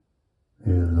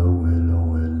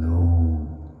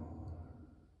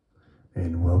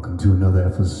to another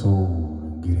episode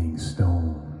of Getting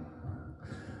Stoned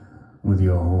with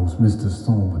your host, Mr.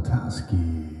 Stone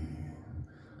Wataski,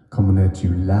 coming at you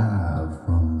live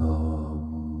from the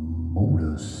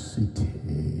Motor City.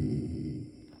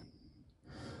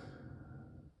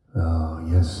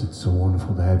 Yes, it's so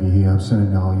wonderful to have you here. I'm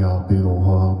sending all y'all a big old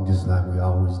hug, just like we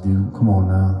always do. Come on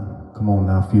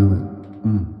now, feel it.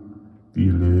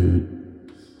 Feel it.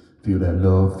 Feel that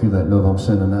love I'm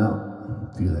sending out.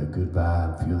 Feel that good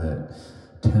vibe, feel that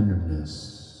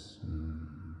tenderness.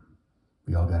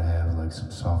 We all gotta have like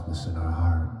some softness in our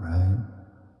heart, right?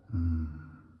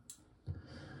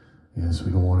 Yes,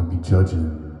 we don't want to be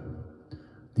judging.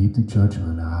 Leave the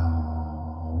judgment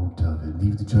out of it.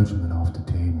 Leave the judgment off the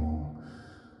table.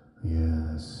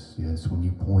 Yes, when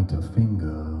you point a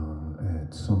finger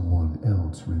at someone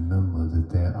else, remember that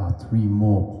there are 3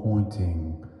 more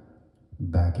pointing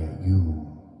back at you.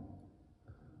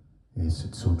 Yes,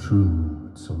 it's so true.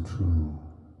 It's so true.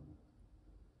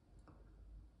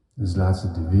 There's lots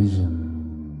of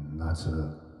division, lots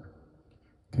of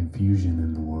confusion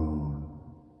in the world.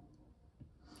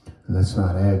 Let's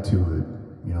not add to it.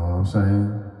 You know what I'm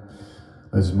saying?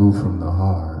 Let's move from the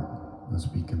heart. Let's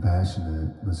be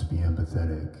compassionate. Let's be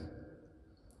empathetic.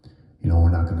 You know,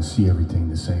 we're not going to see everything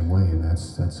the same way, and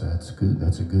that's good.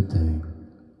 That's a good thing.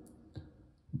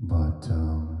 But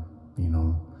you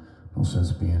know, no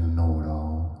sense being a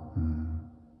know-it-all.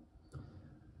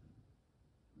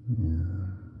 Yeah.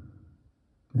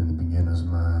 In the beginner's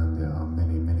mind, there are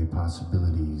many, many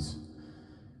possibilities.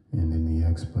 And in the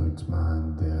expert's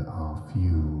mind, there are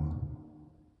few.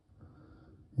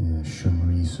 Yeah,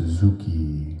 Shunri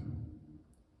Suzuki.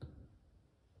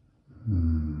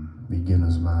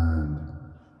 Beginner's mind.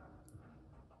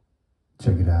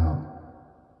 Check it out.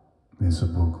 It's a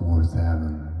book worth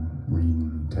having,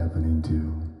 reading, tapping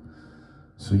into.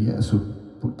 So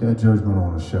put that judgment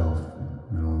on a shelf.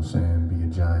 You know what I'm saying? Be a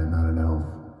giant, not an elf.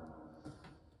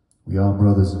 We all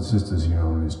brothers and sisters here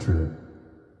on this trip.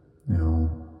 You know.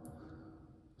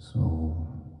 So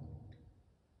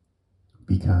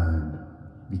be kind.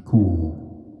 Be cool.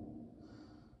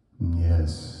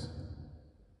 Yes.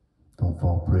 Don't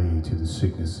fall prey to the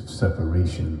sickness of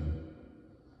separation.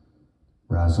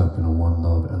 Rise up in a one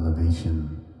love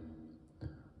elevation.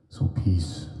 So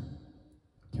peace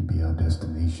can be our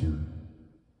destination.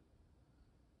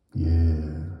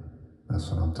 Yeah,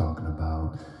 that's what I'm talking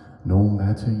about. No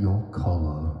matter your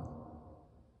color,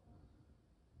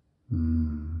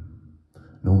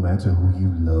 no matter who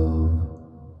you love,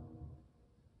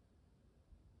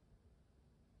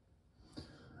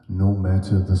 no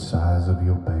matter the size of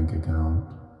your bank account,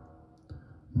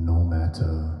 no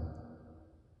matter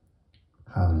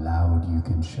how loud you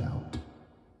can shout,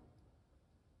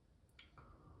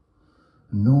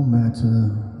 no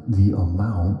matter the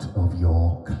amount of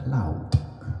your clout,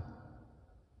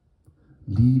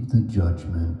 leave the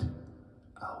judgment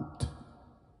out.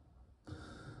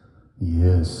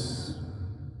 Yes,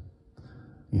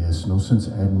 no sense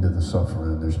adding to the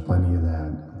suffering. There's plenty of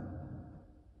that.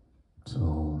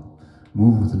 So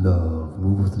move with love,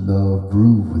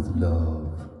 groove with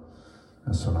love.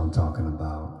 That's what I'm talking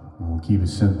about. We'll keep it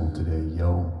simple today,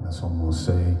 yo. That's what I'm gonna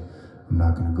say. I'm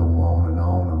not gonna go on and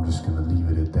on. I'm just gonna leave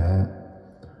it at that.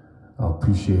 I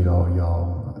appreciate all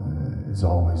y'all. As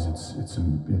always, it's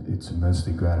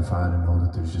immensely gratifying to know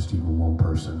that there's just even one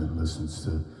person that listens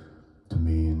to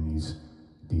me and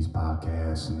these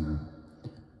podcasts, and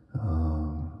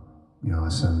you know, I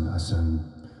send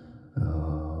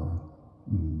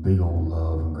big old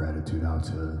love and gratitude out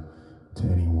to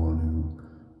anyone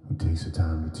who takes the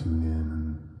time to tune in,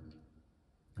 and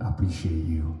I appreciate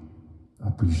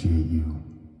you.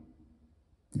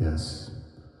 Yes.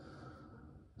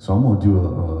 So I'm gonna do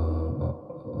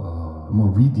I'm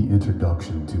gonna read the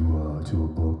introduction to a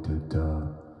book that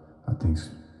I think's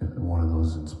one of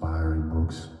those inspiring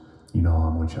books. You know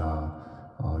how much y'all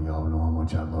know how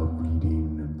much I love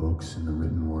reading and books and the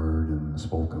written word and the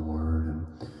spoken word,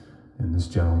 and this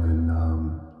gentleman,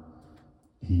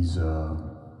 he's I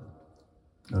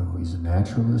don't know, he's a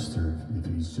naturalist, or if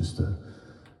he's just a,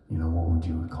 you know, what would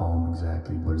you call him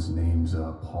exactly, but his name's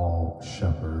Paul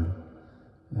Shepard.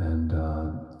 And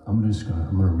I'm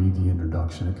gonna read the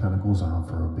introduction. It kind of goes on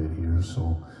for a bit here,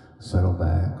 so settle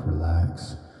back,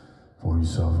 relax, pour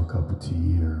yourself a cup of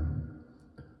tea or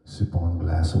sip on a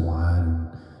glass of wine,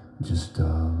 and just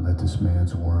let this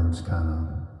man's words kind of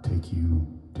take you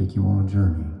on a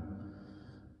journey.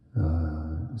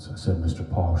 As I said, Mr.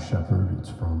 Paul Shepard. It's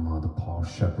from the Paul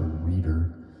Shepard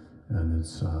Reader, and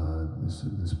it's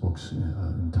this book's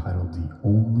entitled "The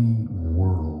Only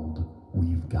World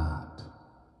We've Got."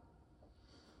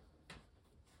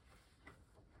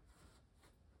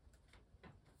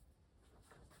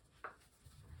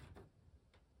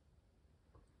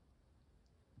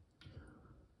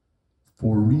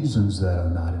 For reasons that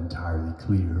are not entirely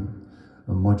clear,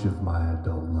 much of my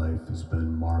adult life has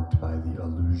been marked by the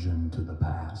allusion to the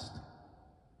past.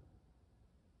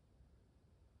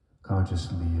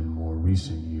 Consciously in more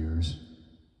recent years,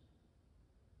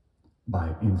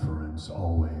 by inference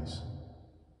always.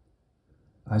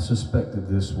 I suspect that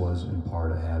this was in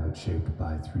part a habit shaped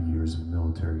by 3 years of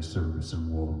military service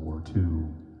in World War II,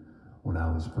 when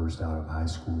I was first out of high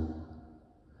school,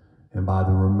 and by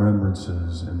the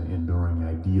remembrances and the enduring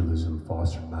idealism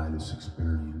fostered by this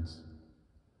experience.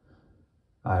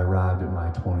 I arrived at my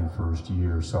 21st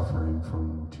year suffering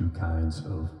from two kinds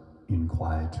of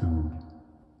inquietude.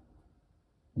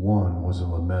 One was a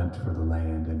lament for the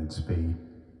land and its fate,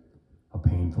 a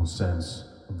painful sense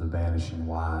of the vanishing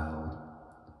wild,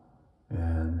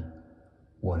 and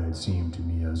what had seemed to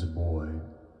me as a boy,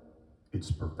 its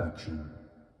perfection.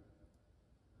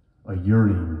 A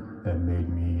yearning that made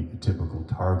me a typical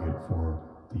target for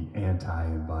the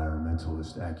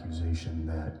anti-environmentalist accusation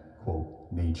that, quote,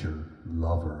 nature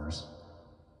lovers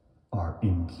are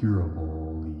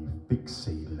incurably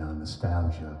fixated on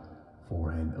nostalgia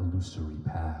for an illusory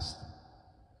past.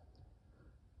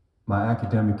 My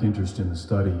academic interest in the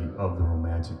study of the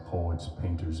romantic poets,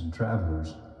 painters, and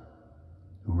travelers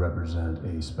who represent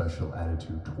a special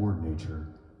attitude toward nature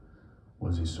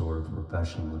was a sort of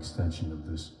professional extension of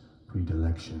this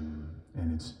predilection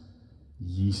and its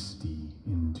yeasty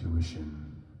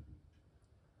intuition.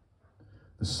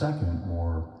 The second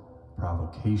more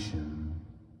provocation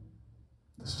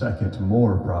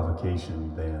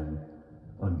than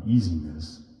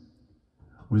uneasiness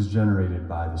was generated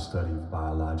by the study of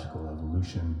biological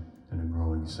evolution and a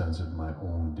growing sense of my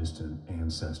own distant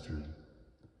ancestry,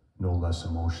 no less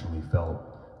emotionally felt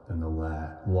than the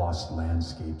lost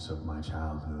landscapes of my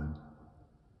childhood,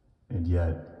 and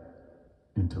yet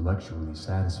intellectually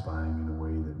satisfying in a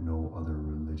way that no other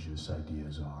religious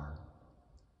ideas are.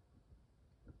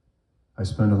 I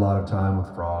spend a lot of time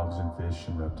with frogs and fish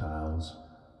and reptiles,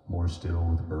 more still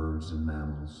with birds and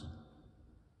mammals.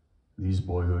 These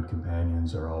boyhood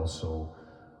companions are also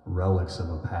relics of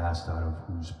a past out of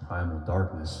whose primal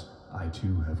darkness I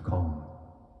too have come,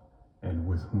 and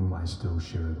with whom I still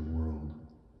share the world.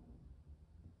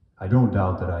 I don't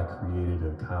doubt that I created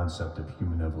a concept of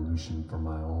human evolution from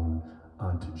my own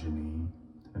ontogeny,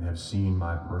 and have seen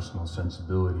my personal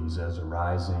sensibilities as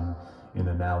arising in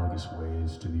analogous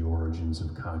ways to the origins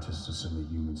of consciousness in the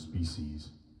human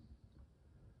species.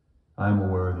 I am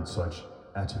aware that such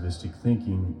atavistic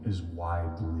thinking is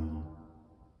widely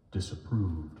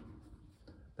disapproved,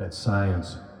 that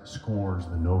science scorns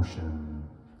the notion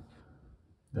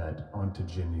that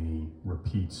ontogeny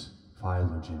repeats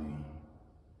phylogeny.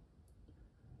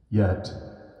 Yet,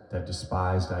 that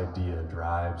despised idea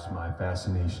drives my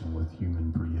fascination with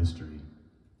human prehistory.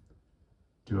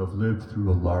 To have lived through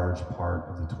a large part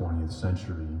of the 20th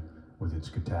century with its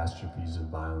catastrophes of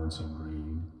violence and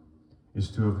greed is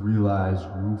to have realized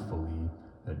ruefully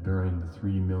that during the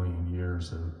 3 million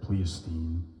years of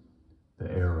Pleistocene, the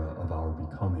era of our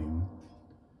becoming,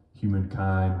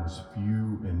 humankind was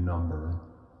few in number,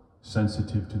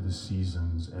 sensitive to the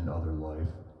seasons and other life,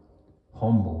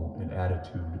 humble in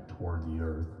attitude toward the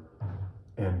earth,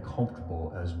 and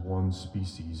comfortable as one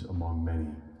species among many.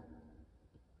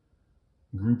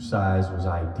 Group size was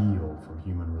ideal for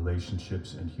human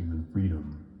relationships and human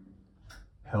freedom.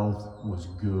 Health was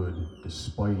good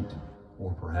despite,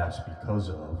 or perhaps because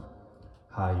of,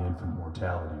 high infant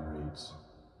mortality rates.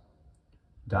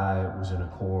 Diet was in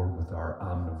accord with our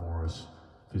omnivorous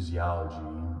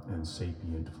physiology and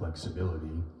sapient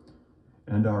flexibility,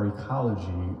 and our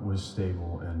ecology was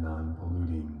stable and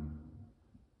non-polluting.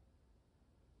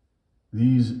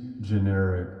 These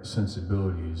generic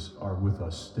sensibilities are with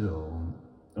us still,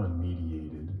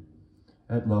 unmediated,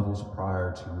 at levels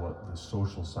prior to what the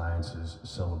social sciences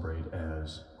celebrate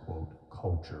as, quote,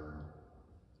 culture.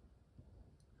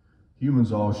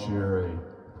 Humans all share a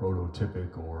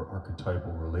prototypic or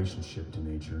archetypal relationship to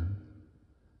nature.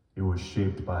 It was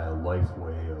shaped by a life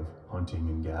way of hunting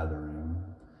and gathering,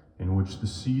 in which the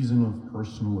season of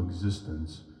personal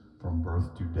existence from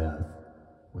birth to death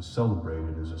was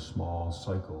celebrated as a small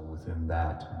cycle within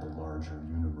that of the larger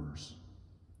universe.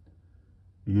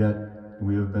 Yet,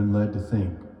 we have been led to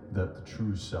think that the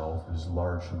true self is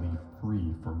largely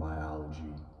free from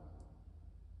biology,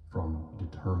 from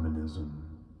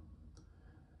determinism,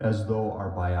 as though our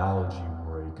biology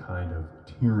were a kind of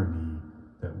tyranny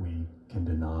that we can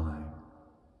deny.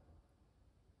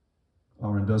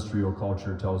 Our industrial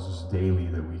culture tells us daily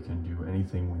that we can do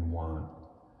anything we want,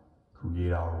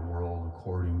 create our world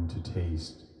according to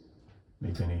taste,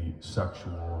 make any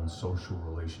sexual and social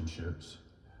relationships,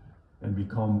 and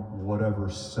become whatever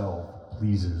self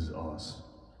pleases us.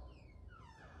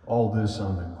 All this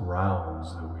on the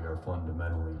grounds that we are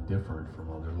fundamentally different from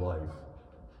other life.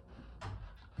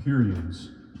 Periods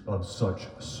of such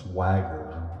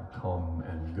swagger come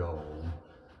and go,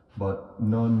 but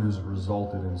none has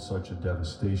resulted in such a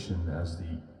devastation as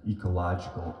the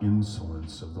ecological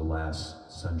insolence of the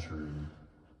last century.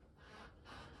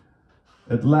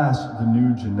 At last, the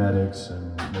new genetics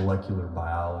and molecular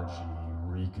biology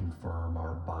reconfirm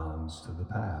our bonds to the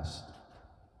past.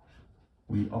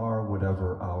 We are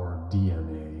whatever our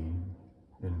DNA,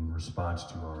 in response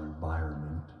to our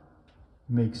environment,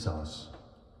 makes us.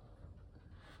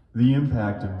 The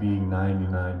impact of being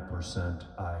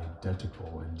 99%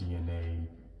 identical in DNA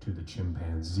to the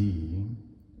chimpanzee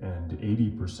and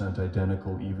 80%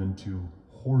 identical even to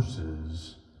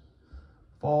horses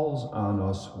falls on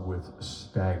us with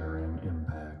staggering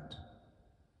impact.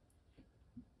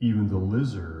 Even the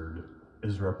lizard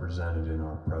is represented in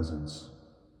our presence,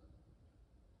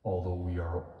 although we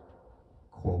are,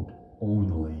 quote,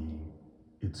 only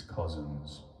its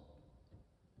cousins.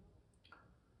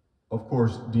 Of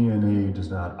course, DNA does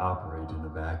not operate in a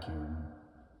vacuum.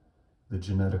 The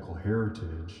genetical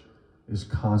heritage is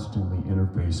constantly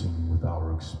interfacing with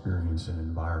our experience and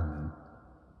environment.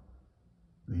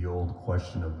 The old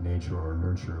question of nature or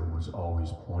nurture was always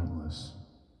pointless,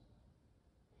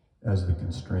 as the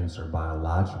constraints are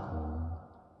biological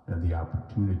and the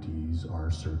opportunities are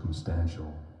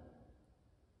circumstantial.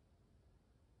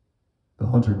 The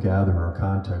hunter-gatherer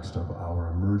context of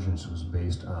our emergence was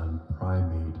based on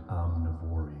primate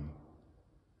omnivory.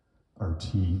 Our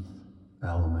teeth,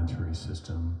 alimentary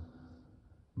system,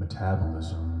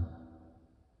 metabolism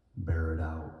bear it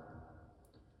out.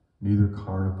 Neither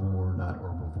carnivore, not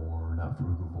herbivore, not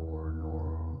frugivore,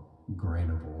 nor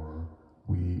grainivore.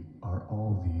 We are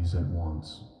all these at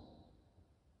once.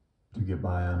 To get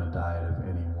by on a diet of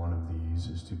any one of these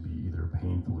is to be either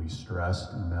painfully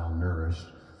stressed and malnourished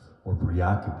or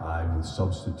preoccupied with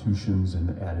substitutions and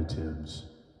additives.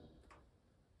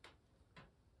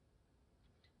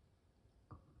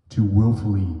 To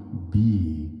willfully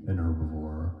be an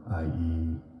herbivore,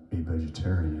 i.e. a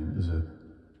vegetarian, is a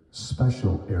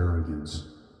special arrogance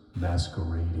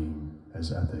masquerading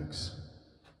as ethics.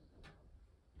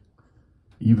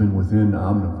 Even within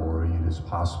omnivory, it is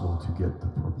possible to get the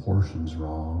proportions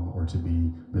wrong or to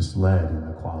be misled in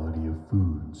the quality of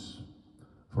foods.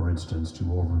 For instance,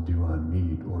 to overdo on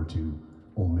meat or to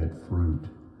omit fruit.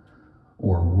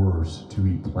 Or worse, to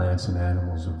eat plants and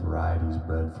animals of varieties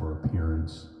bred for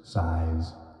appearance,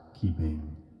 size,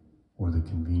 keeping, or the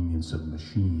convenience of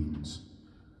machines,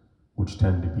 which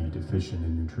tend to be deficient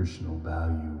in nutritional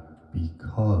value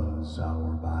because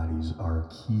our bodies are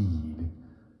keyed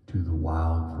to the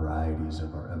wild varieties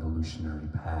of our evolutionary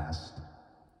past,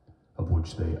 of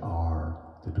which they are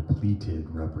the depleted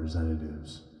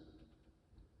representatives.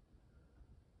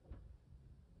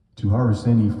 To harvest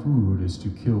any food is to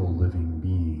kill living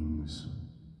beings.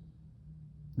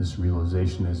 This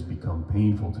realization has become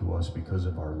painful to us because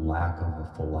of our lack of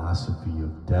a philosophy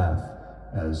of death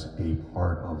as a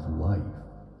part of life.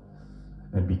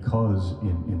 And because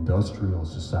in industrial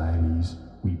societies,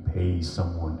 we pay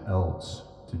someone else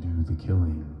to do the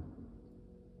killing.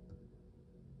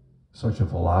 Such a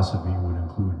philosophy would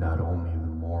include not only the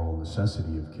moral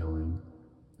necessity of killing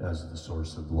as the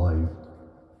source of life,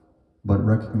 but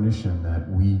recognition that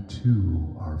we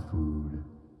too are food.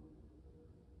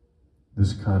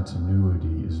 This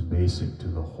continuity is basic to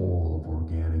the whole of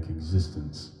organic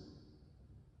existence.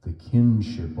 The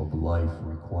kinship of life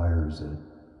requires it.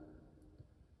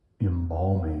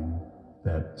 Embalming,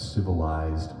 that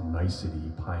civilized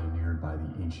nicety pioneered by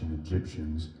the ancient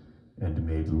Egyptians and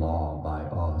made law by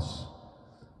us,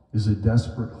 is a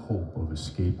desperate hope of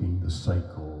escaping the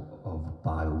cycle of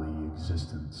bodily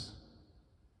existence.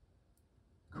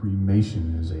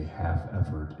 Cremation is a half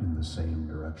effort in the same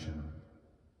direction.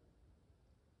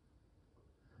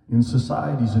 In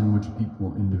societies in which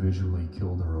people individually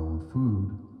kill their own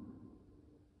food,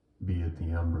 be it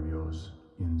the embryos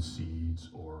in seeds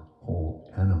or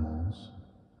whole animals,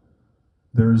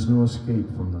 there is no escape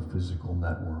from the physical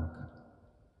network.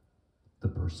 The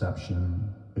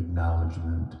perception,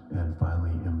 acknowledgement, and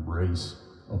finally embrace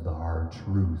of the hard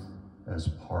truth as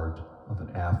part of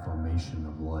an affirmation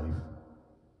of life.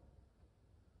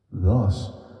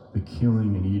 Thus, the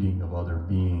killing and eating of other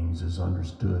beings is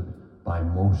understood by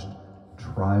most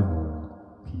tribal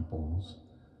peoples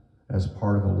as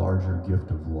part of a larger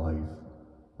gift of life,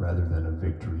 rather than a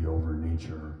victory over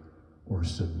nature or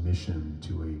submission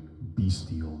to a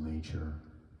bestial nature.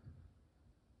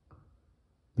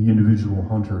 The individual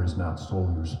hunter is not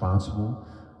solely responsible,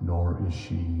 nor is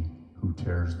she who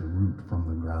tears the root from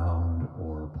the ground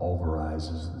or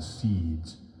pulverizes the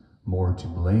seeds more to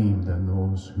blame than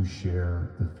those who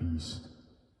share the feast.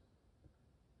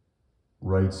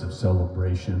 Rites of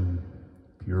celebration,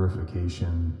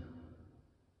 purification,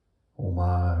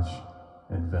 homage,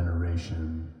 and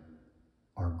veneration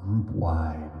are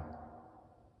group-wide.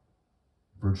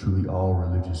 Virtually all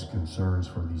religious concerns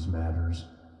for these matters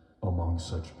among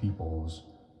such peoples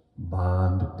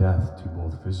bond death to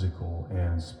both physical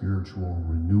and spiritual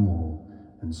renewal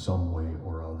in some way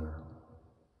or other.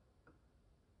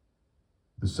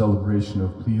 The celebration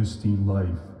of Pleistocene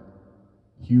life,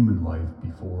 human life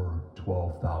before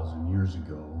 12,000 years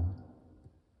ago,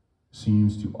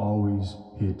 seems to always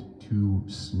hit two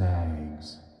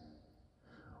snags.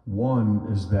 One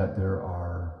is that there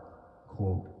are,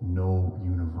 quote, no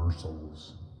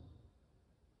universals.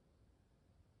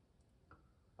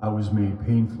 I was made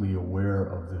painfully aware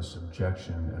of this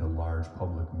objection at a large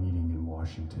public meeting in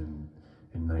Washington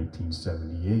in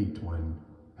 1978 when,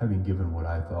 having given what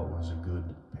I thought was a good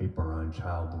paper on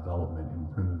child development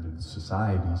in primitive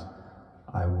societies,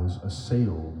 I was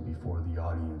assailed before the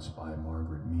audience by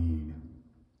Margaret Mead.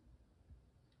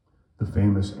 The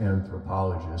famous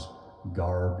anthropologist,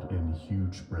 garbed in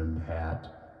huge-brimmed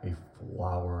hat, a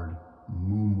flowered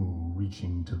muumuu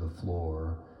reaching to the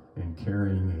floor, and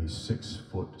carrying a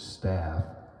 6-foot staff,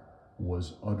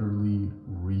 was utterly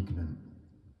regnant.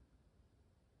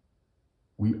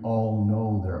 We all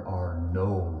know there are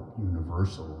no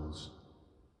universals,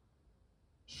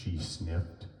 she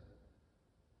sniffed,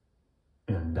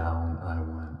 and down I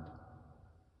went.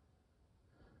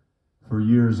 For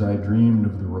years I dreamed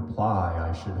of the reply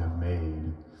I should have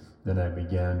made. Then I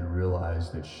began to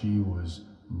realize that she was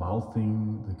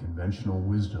mouthing the conventional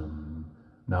wisdom,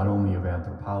 not only of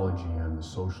anthropology and the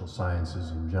social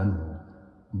sciences in general,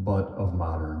 but of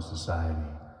modern society.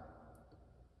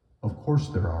 Of course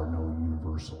there are no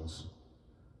universals.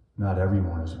 Not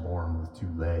everyone is born with 2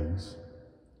 legs.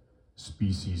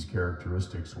 Species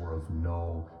characteristics were of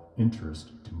no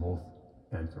interest to most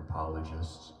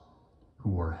anthropologists, who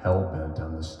were hell-bent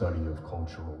on the study of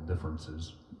cultural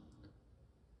differences.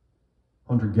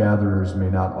 Hunter-gatherers may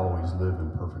not always live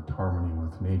in perfect harmony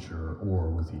with nature or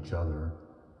with each other,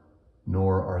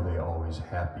 nor are they always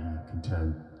happy,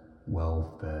 content,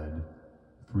 well-fed,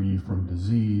 free from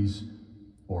disease,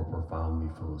 or profoundly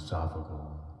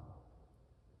philosophical.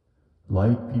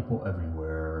 Like people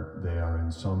everywhere, they are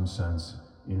in some sense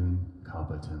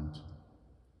incompetent.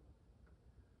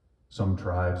 Some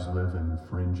tribes live in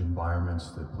fringe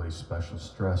environments that place special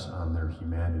stress on their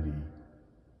humanity.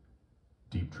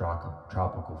 Deep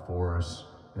tropical forests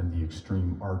and the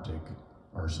extreme Arctic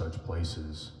are such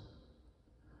places.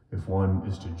 If one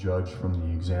is to judge from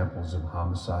the examples of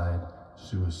homicide,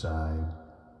 suicide,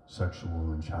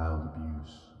 sexual and child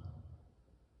abuse.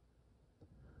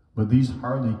 But these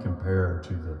hardly compare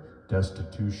to the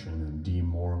destitution and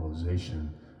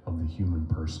demoralization of the human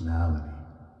personality.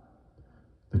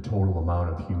 The total amount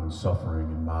of human suffering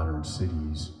in modern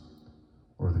cities,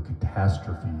 or the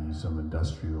catastrophes of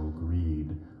industrial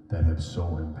greed that have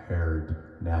so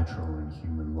impaired natural and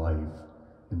human life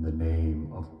in the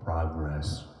name of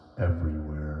progress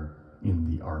everywhere in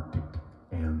the Arctic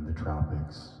and the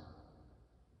tropics.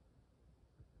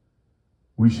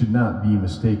 We should not be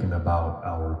mistaken about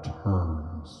our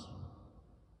terms.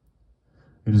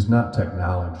 It is not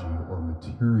technology or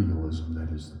materialism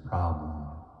that is the problem.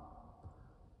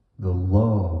 The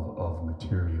love of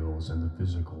materials and the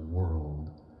physical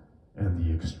world and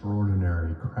the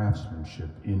extraordinary craftsmanship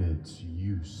in its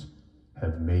use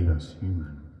have made us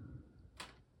human.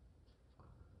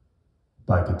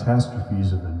 By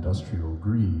catastrophes of industrial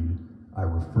greed, I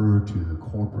refer to the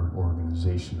corporate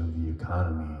organization of the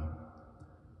economy,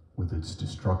 with its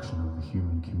destruction of the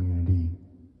human community,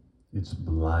 its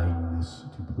blindness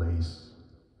to place,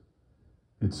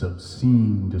 its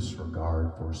obscene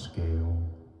disregard for scale,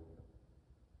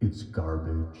 its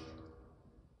garbage,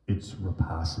 its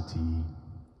rapacity,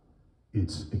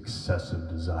 its excessive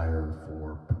desire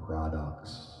for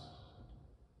products.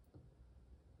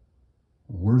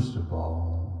 Worst of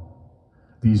all,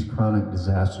 these chronic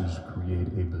disasters create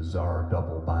a bizarre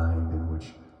double bind in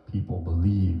which people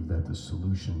believe that the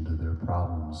solution to their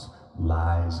problems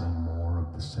lies in more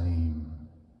of the same,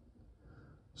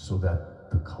 so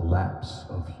that the collapse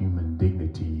of human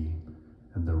dignity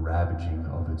and the ravaging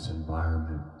of its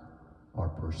environment are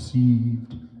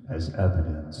perceived as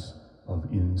evidence of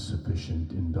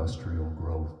insufficient industrial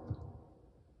growth.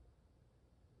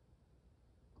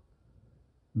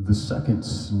 The second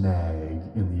snag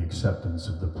in the acceptance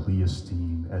of the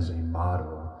Pleistocene as a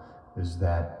model is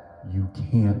that you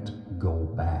can't go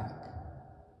back.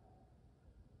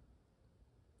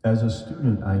 As a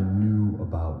student, I knew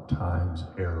about time's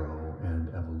arrow and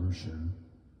evolution.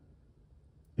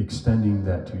 Extending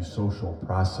that to social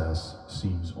process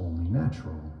seems only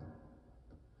natural.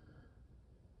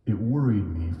 It worried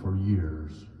me for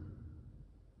years.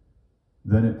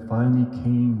 Then it finally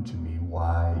came to me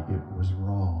why it was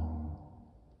wrong.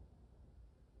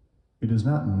 It is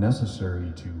not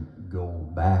necessary to go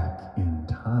back in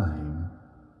time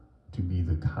to be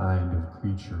the kind of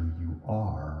creature you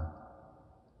are.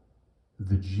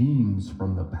 The genes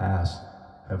from the past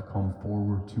have come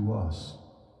forward to us.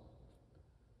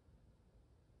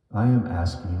 I am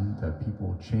asking that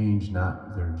people change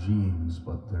not their genes,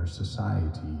 but their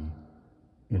society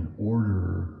in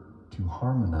order to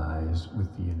harmonize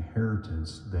with the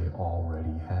inheritance they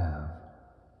already have.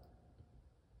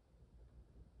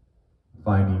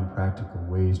 Finding practical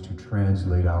ways to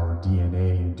translate our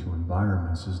DNA into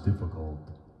environments is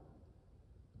difficult.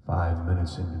 5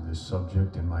 minutes into this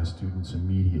subject and my students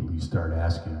immediately start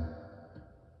asking,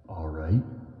 all right,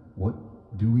 what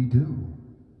do we do?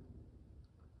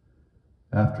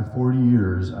 After 40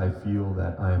 years, I feel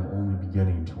that I am only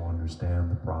beginning to understand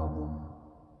the problem.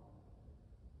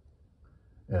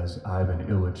 As Ivan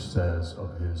Illich says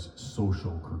of his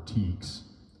social critiques,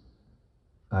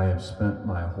 I have spent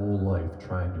my whole life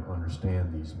trying to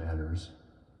understand these matters,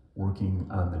 working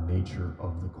on the nature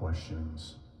of the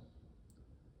questions.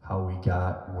 How we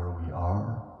got where we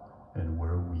are and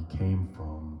where we came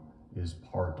from is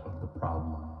part of the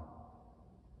problem.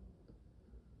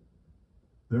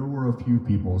 There were a few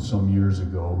people some years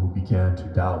ago who began to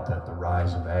doubt that the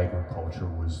rise of agriculture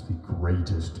was the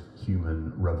greatest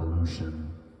human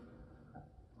revolution.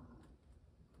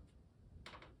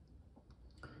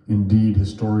 Indeed,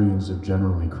 historians have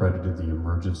generally credited the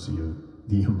emergence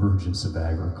of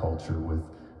agriculture with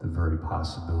the very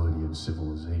possibility of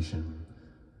civilization.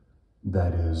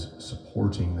 That is,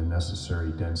 supporting the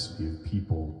necessary density of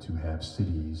people to have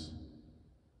cities.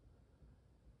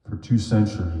 For 2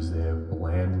 centuries, they have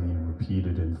blandly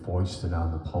repeated and foisted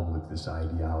on the public this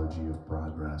ideology of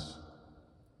progress.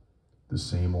 The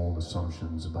same old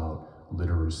assumptions about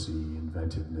literacy,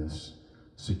 inventiveness,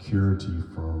 security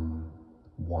from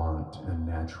want and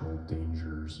natural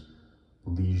dangers,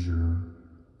 leisure,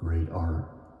 great art,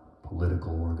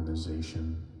 political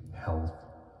organization, health,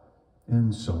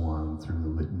 and so on through the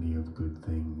litany of good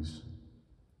things.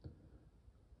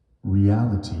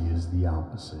 Reality is the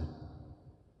opposite.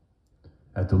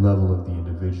 At the level of the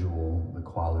individual, the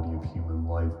quality of human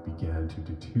life began to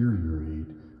deteriorate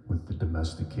with the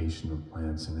domestication of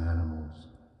plants and animals.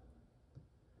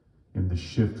 In the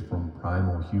shift from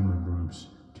primal human groups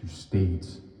to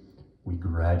states, we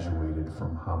graduated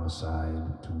from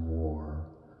homicide to war,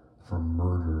 from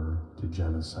murder to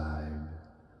genocide,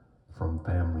 from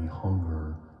family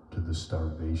hunger to the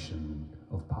starvation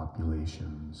of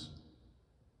populations,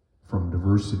 from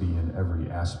diversity in every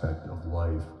aspect of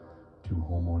life to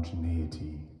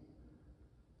homogeneity,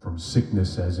 from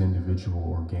sickness as individual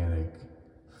organic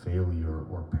failure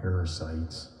or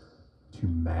parasites to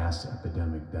mass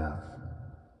epidemic death,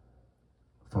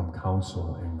 from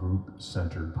council and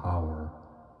group-centered power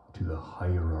to the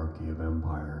hierarchy of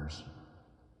empires,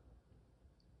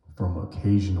 from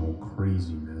occasional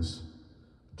craziness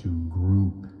to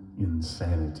group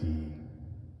insanity.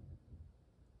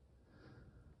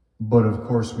 But of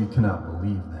course, we cannot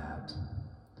believe that.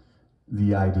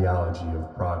 The ideology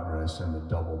of progress and the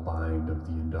double bind of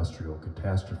the industrial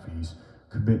catastrophes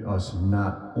commit us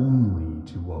not only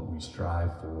to what we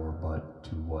strive for, but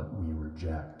to what we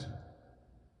reject.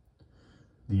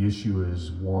 The issue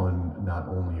is one not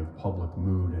only of public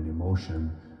mood and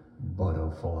emotion, but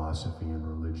of philosophy and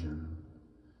religion.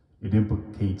 It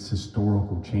implicates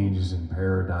historical changes in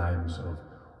paradigms of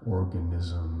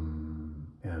organism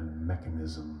and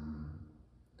mechanism,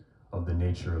 of the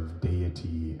nature of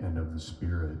deity and of the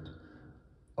spirit,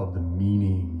 of the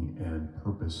meaning and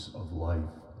purpose of life,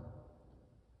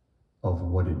 of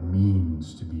what it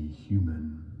means to be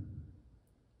human.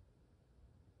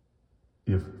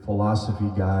 If philosophy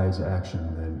guides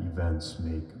action, then events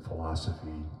make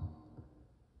philosophy.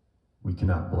 We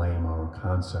cannot blame our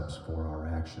concepts for our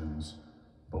actions,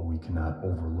 but we cannot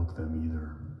overlook them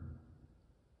either.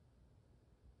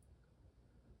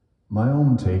 My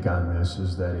own take on this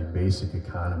is that a basic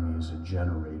economy is a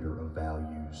generator of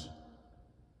values.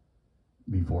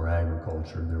 Before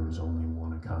agriculture, there was only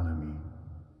one economy.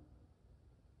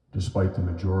 Despite the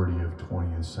majority of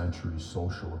 20th century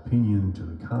social opinion to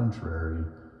the contrary,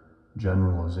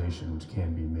 generalizations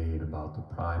can be made about the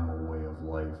primal way of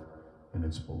life and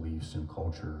its beliefs and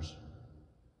cultures.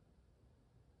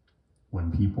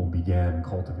 When people began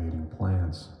cultivating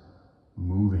plants,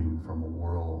 moving from a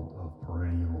world of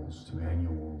perennials to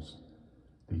annuals,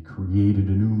 they created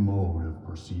a new mode of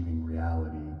perceiving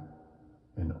reality,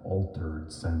 an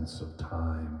altered sense of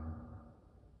time.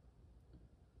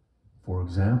 For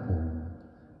example,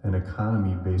 an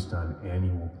economy based on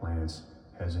annual plants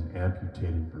has an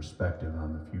amputated perspective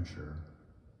on the future.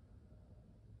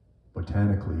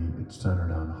 Botanically, it's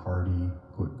centered on hardy,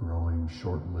 quick-growing,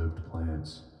 short-lived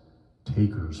plants,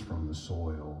 takers from the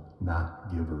soil,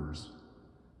 not givers,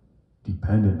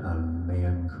 dependent on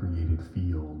man-created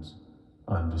fields,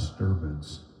 on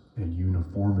disturbance and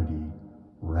uniformity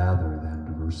rather than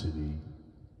diversity.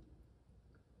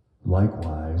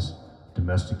 Likewise,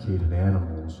 domesticated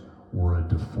animals were a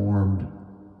deformed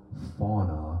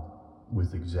fauna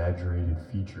with exaggerated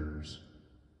features,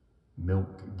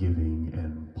 milk-giving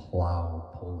and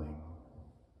plow-pulling.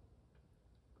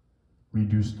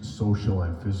 Reduced social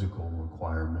and physical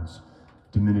requirements,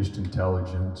 diminished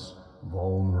intelligence,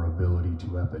 vulnerability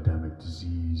to epidemic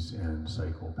disease and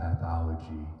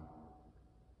psychopathology.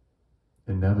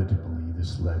 Inevitably,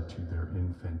 this led to their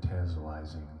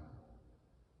infantilizing.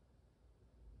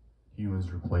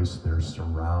 Humans replaced their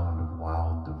surround of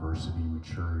wild diversity,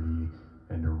 maturity,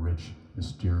 and a rich,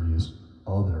 mysterious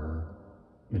other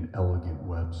in elegant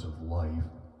webs of life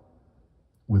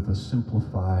with a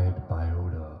simplified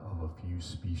biota of a few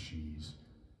species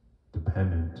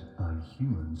dependent on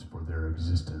humans for their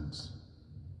existence.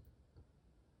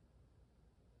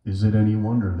 Is it any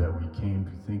wonder that we came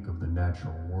to think of the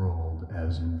natural world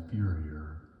as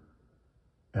inferior,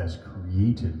 as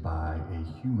created by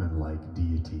a human-like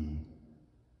deity,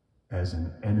 as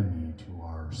an enemy to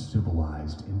our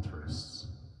civilized interests?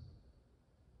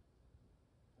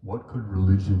 What could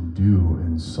religion do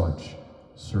in such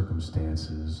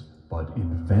circumstances but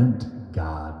invent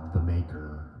God the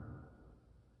Maker,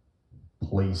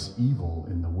 place evil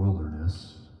in the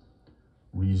wilderness,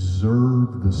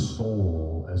 reserve the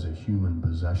soul as a human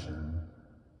possession,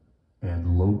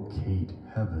 and locate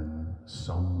heaven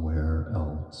somewhere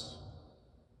else?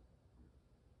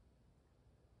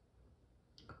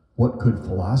 What could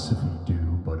philosophy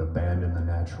do but abandon the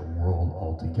natural world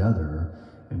altogether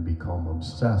and become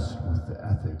obsessed with the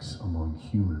ethics among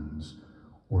humans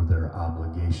or their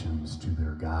obligations to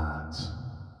their gods?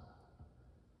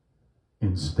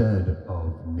 Instead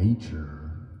of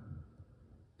nature,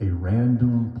 a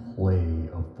random play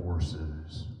of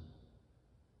forces,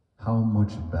 how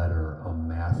much better a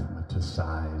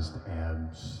mathematicized,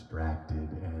 abstracted,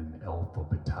 and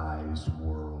alphabetized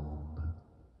world.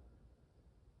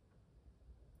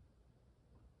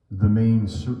 The main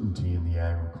certainty in the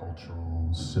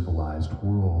agricultural, civilized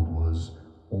world was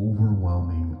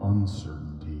overwhelming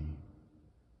uncertainty.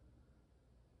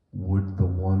 Would the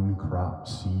one crop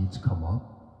seeds come up?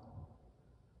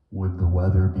 Would the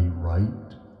weather be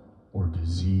right or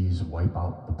disease wipe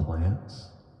out the plants?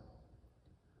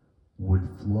 Would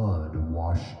flood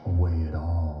wash away it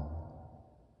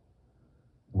all?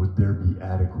 Would there be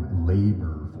adequate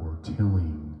labor for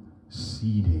tilling,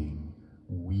 seeding,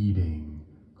 weeding,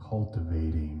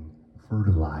 cultivating,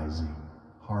 fertilizing,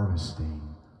 harvesting,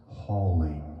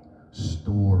 hauling,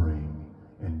 storing,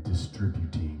 and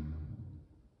distributing?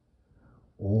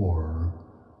 Or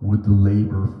would the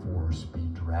labor force be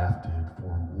drafted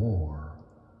for war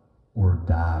or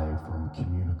die from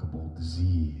communicable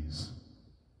disease?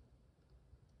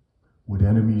 Would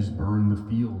enemies burn the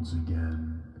fields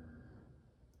again?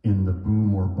 In the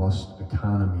boom or bust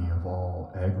economy of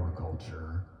all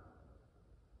agriculture,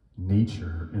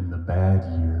 nature in the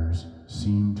bad years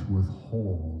seemed to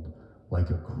withhold, like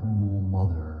a cruel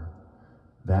mother,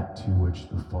 that to which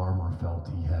the farmer felt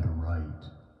he had a right.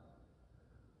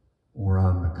 Or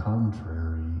on the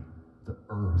contrary, the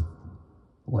earth,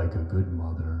 like a good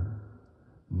mother,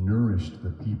 nourished the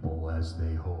people as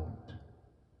they hoped.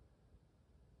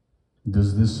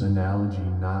 Does this analogy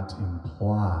not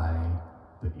imply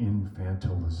the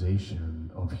infantilization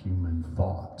of human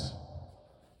thought?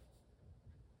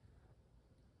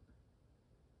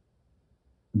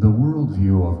 The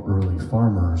worldview of early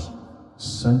farmers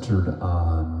centered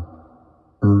on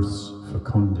Earth's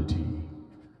fecundity.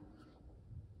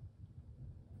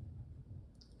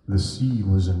 The seed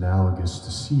was analogous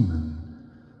to semen,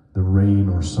 the rain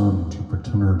or sun to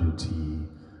paternity,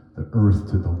 the earth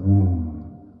to the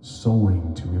womb,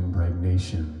 sowing to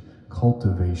impregnation,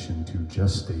 cultivation to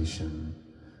gestation.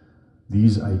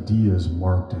 These ideas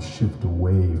marked a shift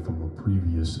away from a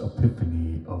previous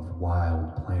epiphany of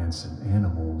wild plants and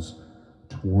animals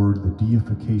toward the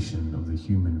deification of the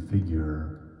human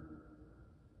figure.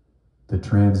 The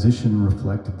transition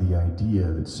reflected the idea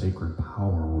that sacred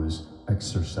power was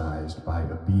exercised by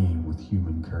a being with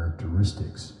human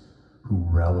characteristics who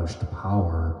relished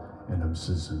power and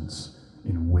obsistence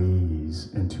in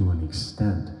ways and to an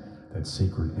extent that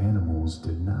sacred animals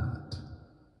did not.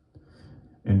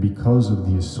 And because of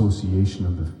the association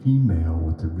of the female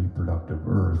with the reproductive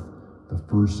earth, the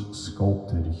first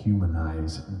sculpted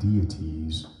humanized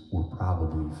deities were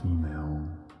probably female.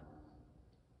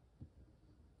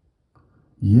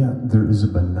 Yet there is a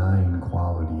benign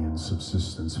quality in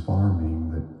subsistence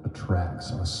farming that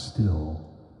attracts us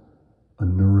still, a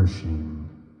nourishing,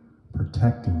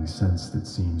 protecting sense that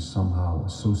seems somehow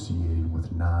associated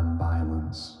with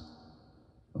non-violence,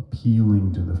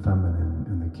 appealing to the feminine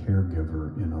and the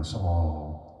caregiver in us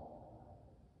all.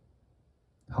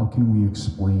 How can we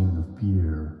explain the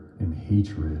fear and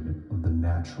hatred of the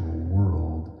natural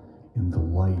world in the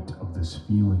light of this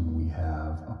feeling we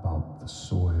have about the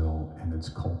soil and its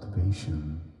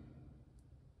cultivation?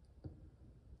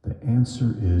 The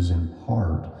answer is in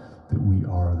part that we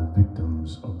are the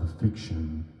victims of the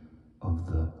fiction of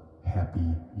the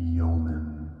happy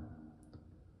yeoman.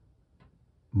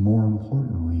 More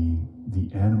importantly, the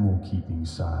animal keeping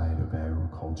side of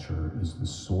agriculture is the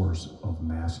source of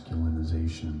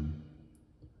masculinization,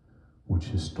 which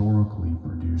historically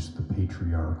produced the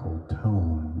patriarchal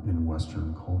tone in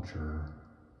Western culture.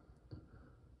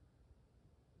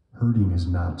 Herding is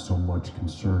not so much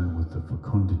concerned with the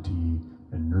fecundity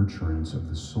and nurturance of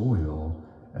the soil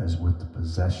as with the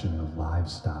possession of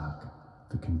livestock,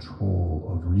 the control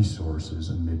of resources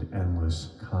amid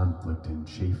endless conflict and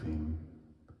chafing.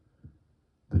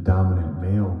 The dominant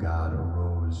male god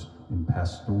arose in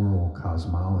pastoral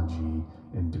cosmology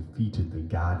and defeated the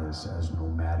goddess as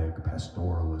nomadic,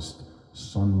 pastoralist,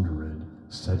 sundered,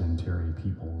 sedentary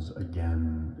peoples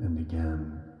again and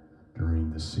again during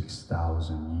the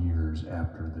 6,000 years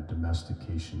after the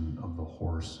domestication of the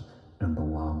horse and the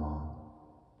llama.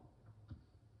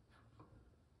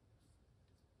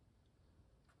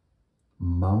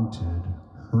 Mounted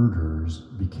herders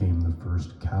became the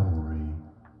first cavalry,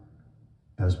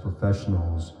 as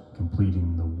professionals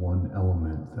completing the one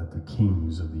element that the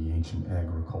kings of the ancient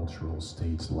agricultural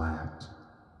states lacked.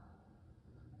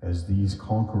 As these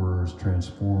conquerors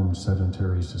transformed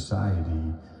sedentary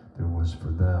society, there was for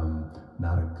them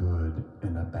not a good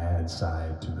and a bad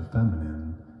side to the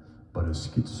feminine, but a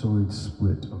schizoid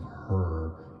split of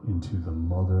her into the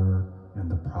mother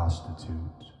and the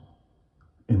prostitute,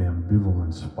 an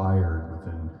ambivalence fired with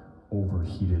an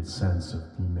overheated sense of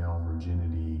female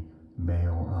virginity,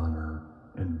 male honor,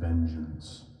 and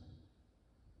vengeance.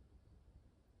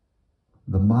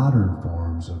 The modern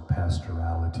forms of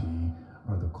pastorality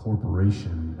are the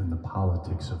corporation and the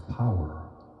politics of power.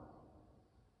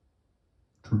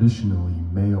 Traditionally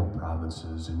male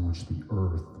provinces in which the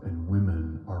earth and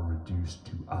women are reduced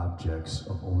to objects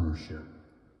of ownership.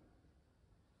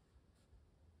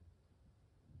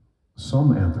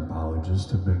 Some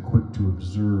anthropologists have been quick to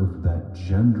observe that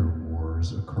gender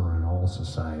wars occur in all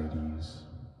societies.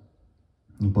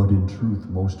 But in truth,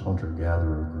 most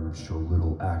hunter-gatherer groups show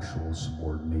little actual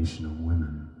subordination of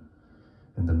women,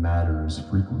 and the matter is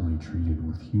frequently treated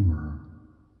with humor.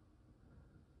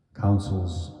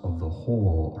 Councils of the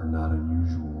whole are not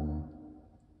unusual.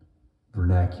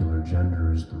 Vernacular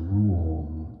gender is the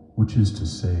rule, which is to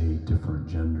say different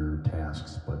gender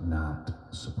tasks but not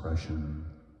suppression.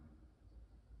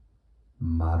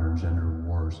 Modern gender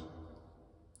wars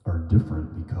are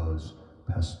different because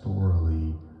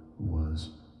pastorally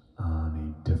was on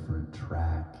a different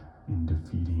track in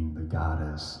defeating the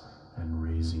goddess and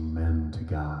raising men to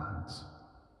gods,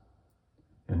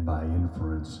 and by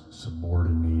inference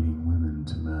subordinating women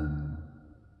to men.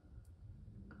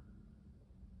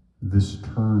 This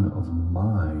turn of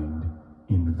mind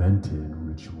invented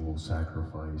ritual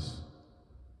sacrifice,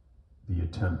 the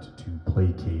attempt to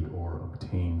placate or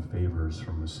obtain favors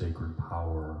from a sacred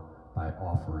power by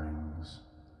offerings,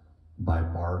 by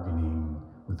bargaining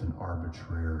with an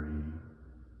arbitrary,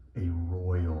 a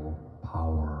royal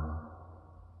power.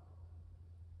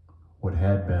 What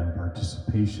had been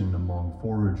participation among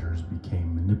foragers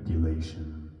became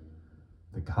manipulation.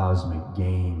 The cosmic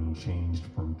game changed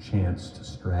from chance to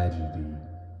strategy,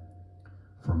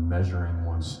 from measuring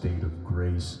one's state of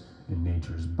grace in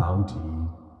nature's bounty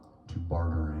to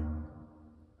bartering,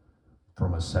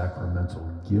 from a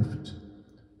sacramental gift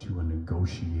to a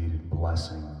negotiated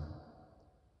blessing.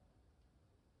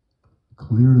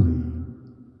 Clearly,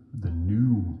 the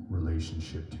new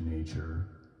relationship to nature,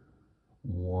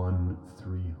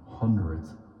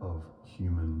 1/300th of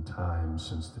human time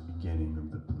since the beginning of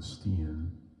the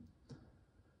Pleistocene,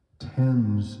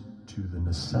 tends to the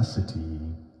necessity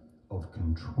of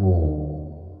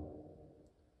control.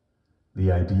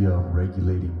 The idea of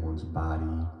regulating one's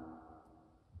body,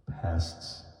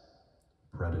 pests,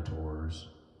 predators,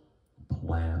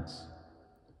 plants,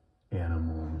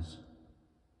 animals,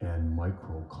 and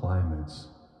microclimates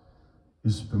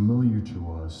is familiar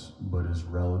to us, but is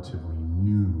relatively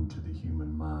new to the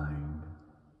human mind.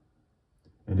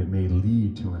 And it may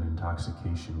lead to an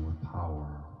intoxication with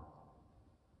power.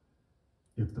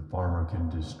 If the farmer can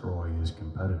destroy his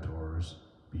competitors,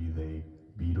 be they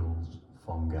beetles,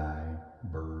 fungi,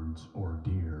 birds, or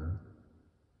deer,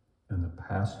 and the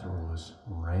pastoralist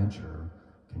rancher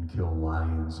can kill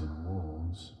lions and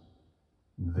wolves,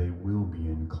 they will be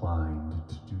inclined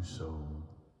to do so.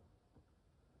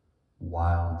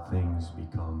 Wild things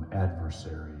become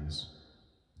adversaries.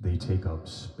 They take up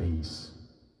space,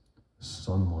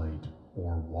 sunlight,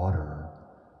 or water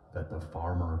that the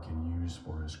farmer can use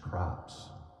for his crops.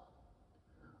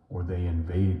 Or they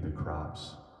invade the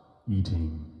crops,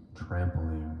 eating,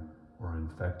 trampling, or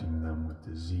infecting them with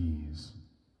disease.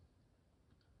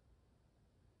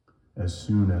 As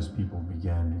soon as people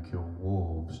began to kill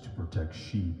wolves to protect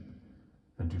sheep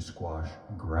and to squash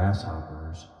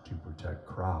grasshoppers to protect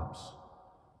crops,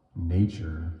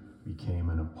 nature became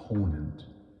an opponent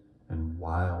and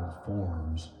wild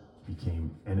forms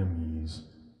became enemies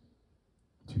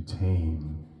to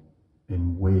tame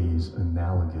in ways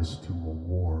analogous to a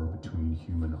war between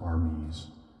human armies.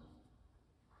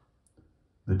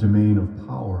 The domain of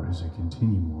power is a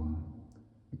continuum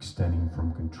extending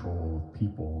from control of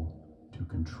people to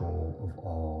control of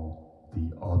all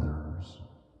the others,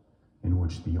 in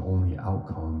which the only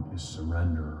outcome is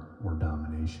surrender or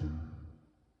domination.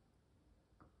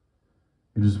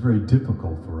 It is very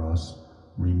difficult for us,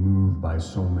 removed by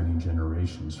so many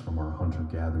generations from our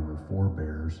hunter-gatherer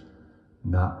forebears,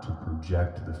 not to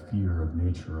project the fear of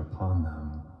nature upon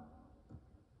them.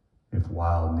 If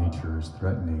wild nature is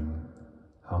threatening,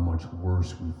 how much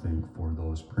worse we think for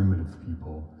those primitive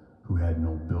people who had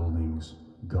no buildings,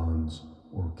 guns,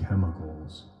 or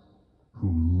chemicals,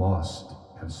 who must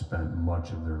have spent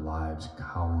much of their lives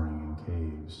cowering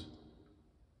in caves.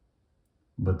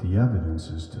 But the evidence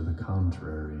is to the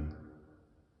contrary.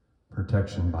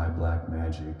 Protection by black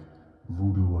magic,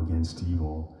 voodoo against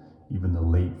evil, even the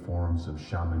late forms of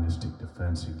shamanistic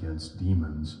defense against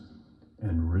demons,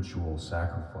 and ritual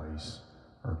sacrifice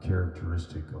are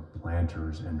characteristic of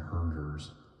planters and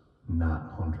herders,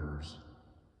 not hunters.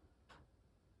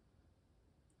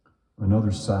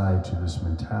 Another side to this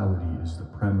mentality is the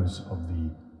premise of the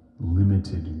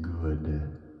limited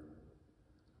good.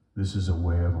 This is a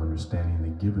way of understanding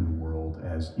the given world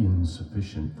as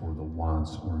insufficient for the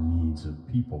wants or needs of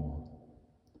people.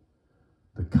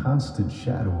 The constant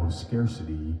shadow of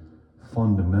scarcity,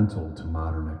 fundamental to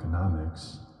modern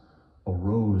economics,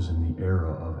 arose in the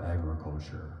era of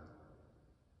agriculture.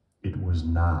 It was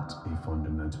not a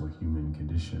fundamental human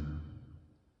condition.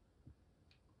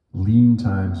 Lean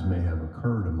times may have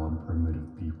occurred among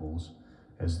primitive peoples,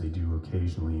 as they do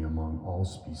occasionally among all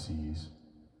species,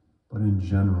 but in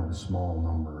general, small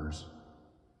numbers.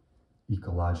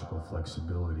 Ecological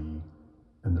flexibility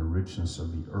and the richness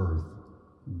of the earth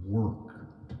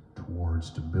worked towards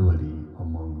stability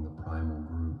among the primal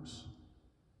groups.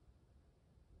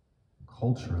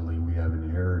 Culturally, we have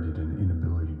inherited an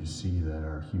inability to see that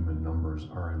our human numbers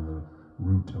are in the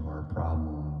root of our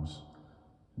problems,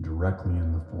 directly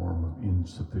in the form of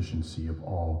insufficiency of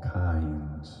all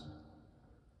kinds,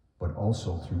 but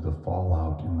also through the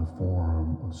fallout in the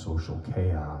form of social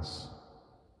chaos,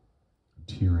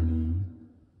 tyranny,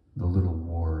 the little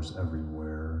wars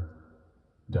everywhere,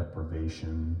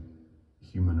 deprivation,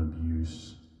 human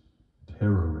abuse,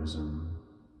 terrorism,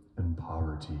 and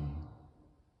poverty.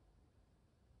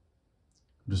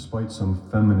 Despite some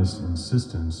feminist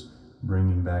insistence,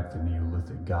 bringing back the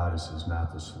Neolithic goddess is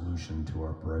not the solution to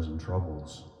our present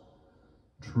troubles.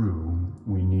 True,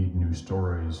 we need new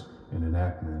stories and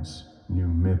enactments, new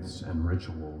myths and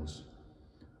rituals.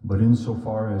 But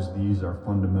insofar as these are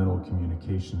fundamental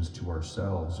communications to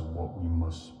ourselves of what we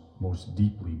must most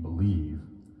deeply believe,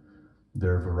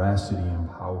 their veracity and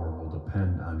power will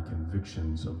depend on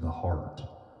convictions of the heart,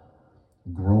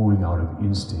 growing out of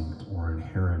instinct or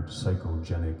inherent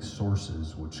psychogenic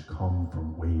sources which come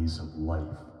from ways of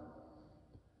life.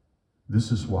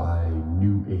 This is why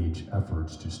New Age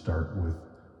efforts to start with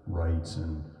rites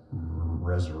and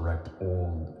resurrect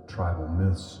old tribal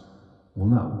myths will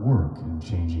not work in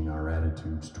changing our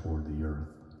attitudes toward the earth.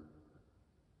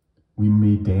 We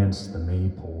may dance the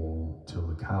maypole till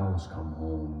the cows come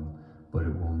home, but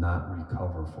it will not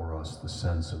recover for us the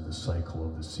sense of the cycle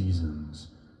of the seasons,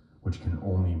 which can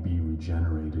only be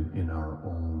regenerated in our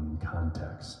own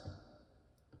context.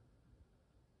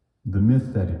 The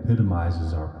myth that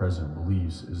epitomizes our present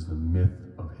beliefs is the myth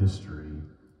of history.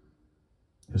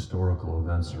 Historical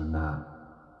events are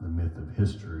not the myth of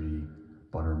history,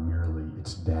 but are merely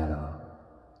its data.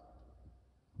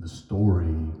 The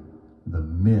story, the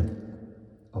myth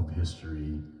of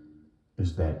history,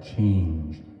 is that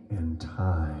change and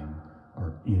time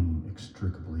are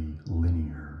inextricably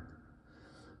linear.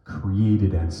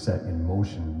 Created and set in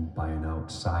motion by an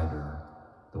outsider,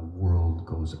 the world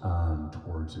goes on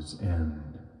towards its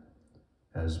end.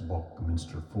 As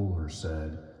Buckminster Fuller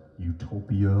said,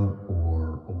 utopia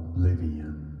or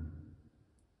oblivion.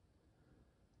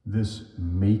 This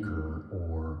maker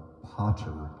or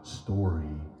potter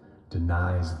story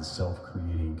denies the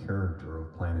self-creating character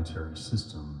of planetary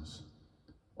systems,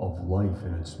 of life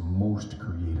in its most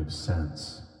creative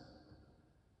sense.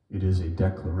 It is a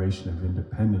declaration of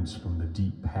independence from the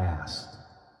deep past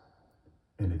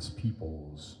and its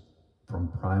peoples, from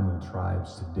primal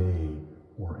tribes today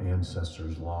or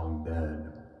ancestors long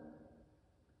dead.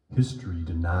 History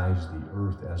denies the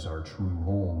earth as our true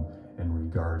home and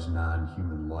regards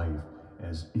non-human life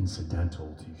as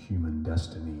incidental to human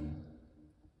destiny.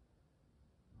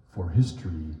 For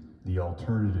history, the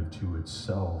alternative to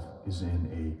itself is in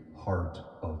a heart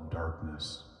of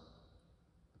darkness.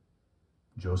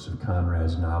 Joseph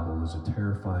Conrad's novel is a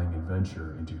terrifying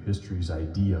adventure into history's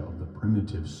idea of the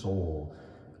primitive soul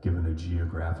given a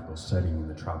geographical setting in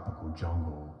the tropical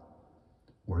jungle,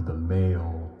 where the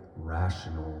male,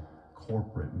 rational,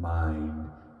 corporate mind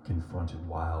confronted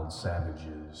wild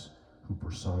savages who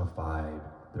personified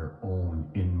their own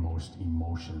inmost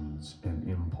emotions and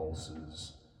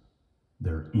impulses,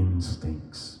 their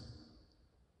instincts.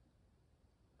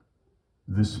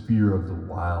 This fear of the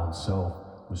wild self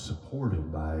was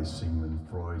supported by Sigmund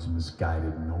Freud's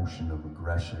misguided notion of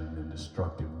aggression and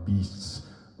destructive beasts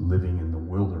living in the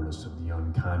wilderness of the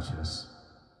unconscious,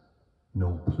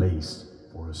 no place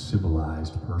for a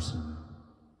civilized person.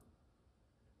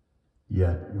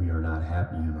 Yet we are not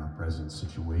happy in our present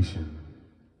situation.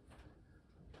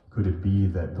 Could it be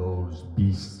that those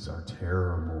beasts are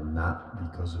terrible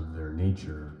not because of their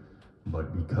nature,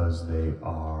 but because they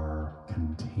are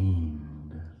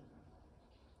contained?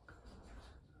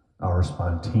 Our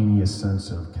spontaneous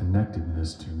sense of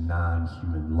connectedness to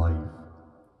non-human life,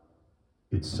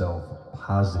 itself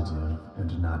positive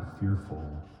and not fearful,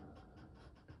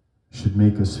 should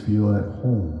make us feel at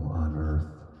home on earth.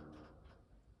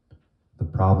 The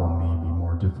problem may be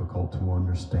more difficult to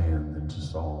understand than to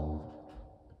solve.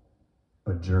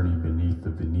 A journey beneath the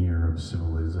veneer of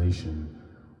civilization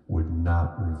would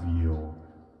not reveal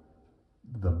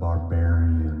the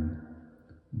barbarian,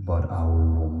 but our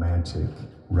romantic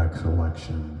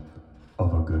recollection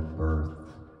of a good birth,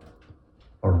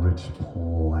 a rich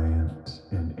plant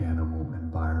and animal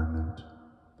environment,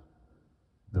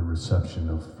 the reception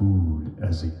of food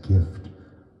as a gift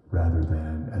rather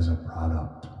than as a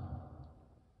product.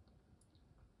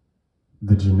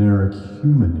 The generic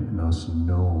human in us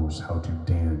knows how to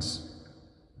dance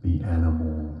the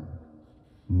animal,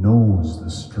 knows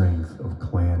the strength of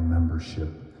clan membership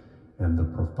and the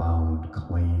profound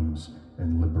claims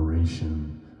and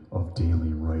liberation of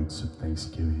daily rites of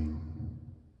Thanksgiving.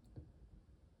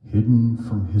 Hidden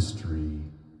from history,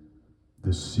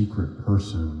 this secret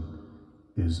person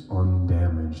is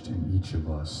undamaged in each of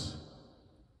us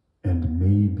and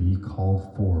may be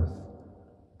called forth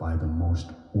by the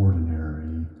most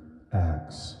ordinary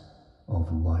acts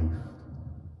of life.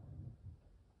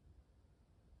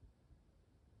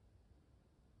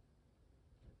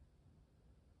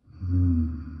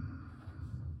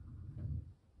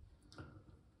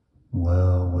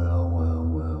 Well, well, well,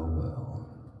 well, well.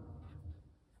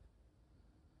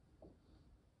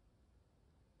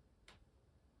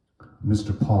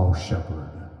 Mr. Paul Shepard.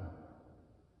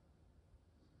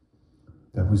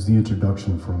 That was the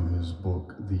introduction from his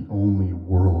book, The Only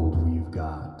World We've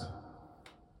Got.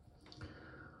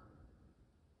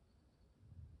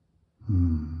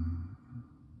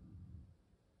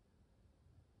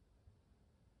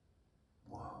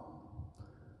 Wow.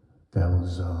 That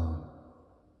was, I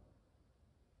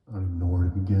don't even know where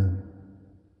to begin.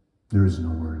 There is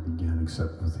nowhere to begin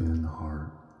except within the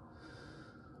heart.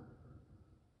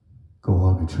 Go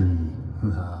hug a tree.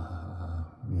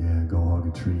 Yeah, go hug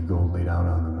a tree. Go lay down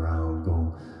on the ground.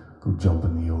 Go jump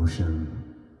in the ocean.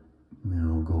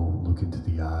 Go look into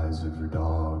the eyes of your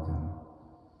dog and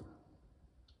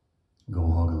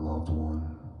go hug a loved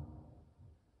one.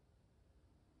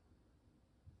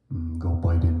 Go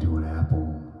bite into an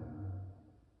apple.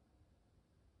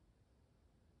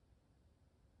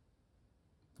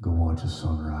 Go watch a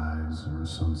sunrise or a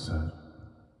sunset.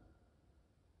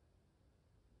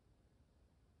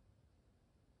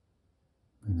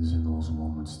 It is in those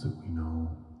moments that we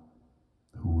know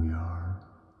who we are,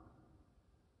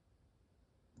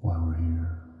 why we're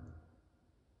here,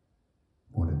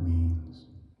 what it means.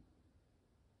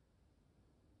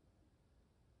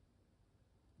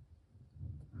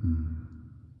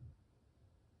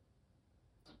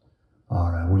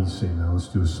 All right, what do you say, man? Let's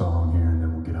do a song here and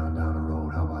then we'll get on down the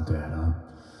road. How about that, huh?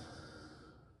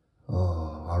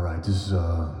 Oh, all right. This is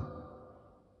a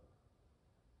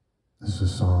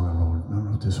song I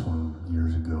wrote this one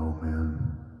years ago,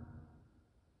 man.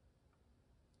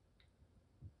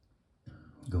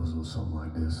 It goes a little something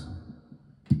like this.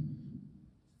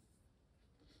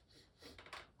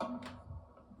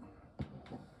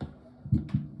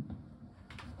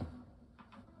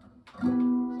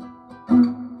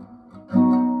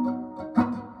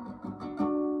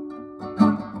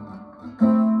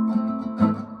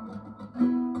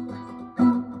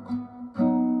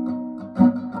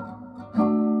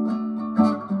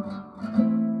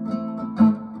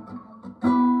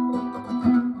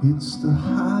 It's the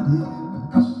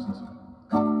hottest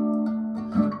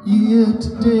year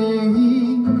today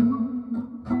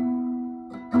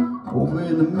over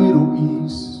in the Middle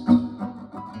East.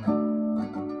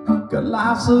 Got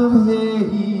lots of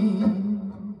hay,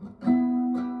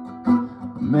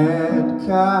 mad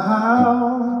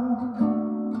cow.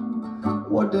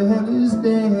 What the hell is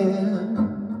that?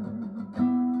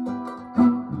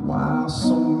 Why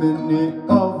so many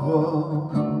of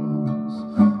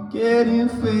us getting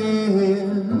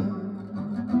fed?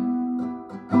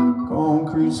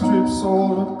 Concrete strips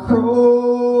all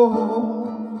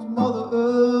across Mother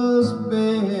Earth's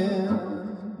bed.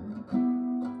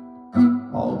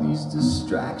 All these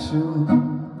distractions,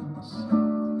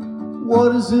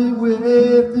 what is it we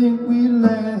think we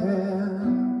lack?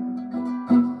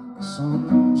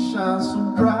 Sun shines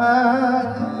so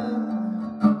bright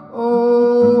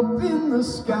up in the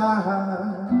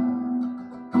sky,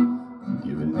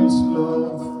 giving this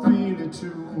love freely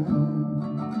to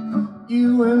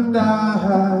you and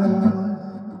I.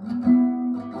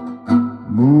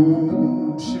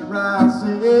 Moon, she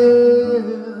rises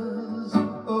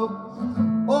up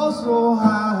oh so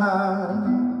high,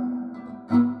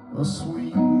 a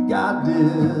sweet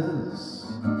goddess.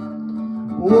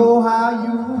 Oh, how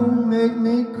you make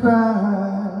me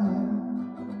cry.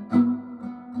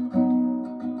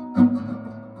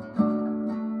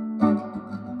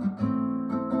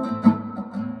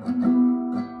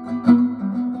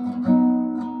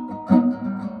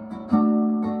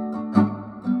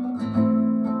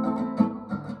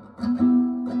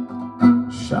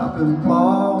 Shopping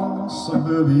mall,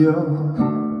 suburbia,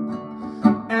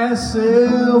 and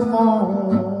cell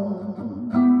phones.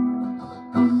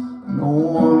 No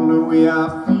wonder we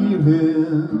are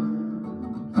feeling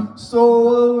so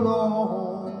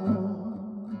alone.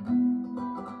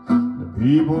 The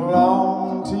people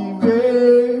on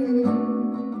TV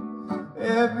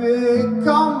have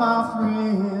become my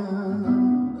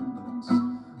friends.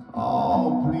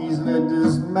 Oh, please let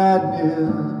this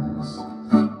madness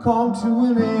come to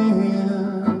an end.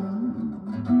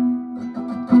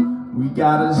 We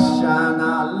gotta shine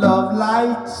our love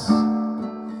lights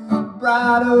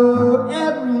brighter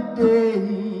every day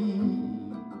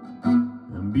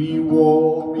and be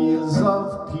warriors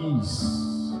of peace,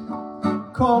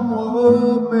 come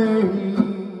what may.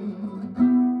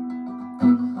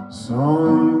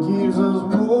 Sun keeps us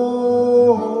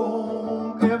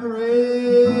warm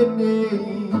every day,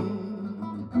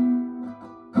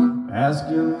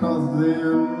 asking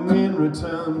nothing in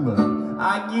return, but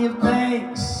I give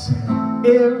thanks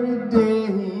every day.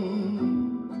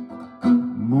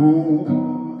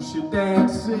 Moon, she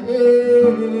dances,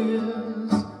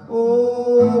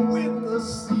 oh, with the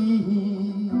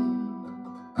sea.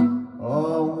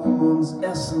 A woman's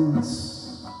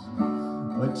essence,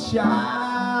 a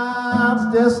child's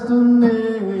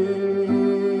destiny.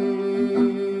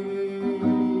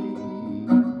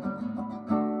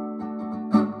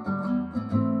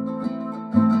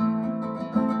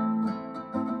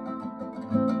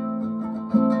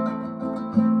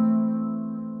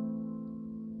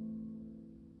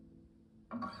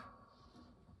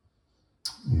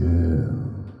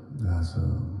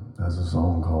 That's a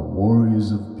song called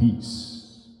Warriors of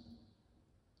Peace.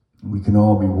 We can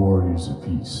all be warriors of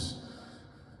peace.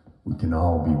 We can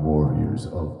all be warriors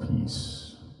of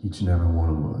peace. Each and every one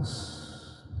of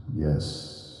us.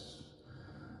 Yes.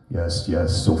 Yes,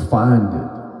 yes. So find it.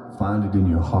 Find it in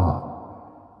your heart.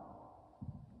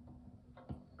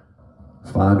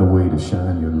 Find a way to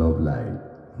shine your love light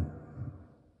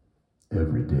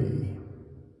every day.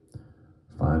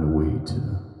 Find a way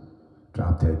to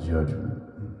drop that judgment.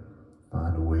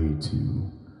 Find a way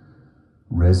to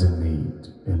resonate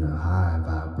in a high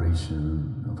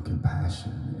vibration of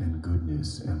compassion and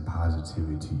goodness and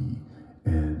positivity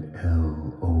and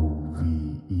LOVE,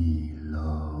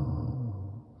 love.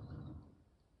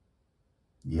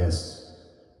 Yes.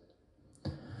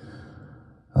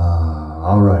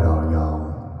 All right, all y'all.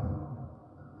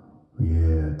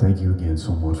 Yeah, thank you again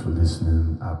so much for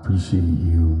listening. I appreciate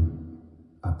you.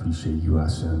 I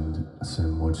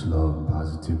send much love and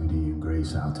positivity and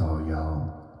grace out to all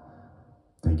y'all.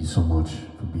 Thank you so much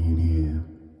for being here.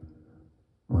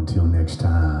 Until next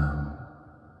time,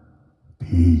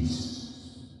 peace.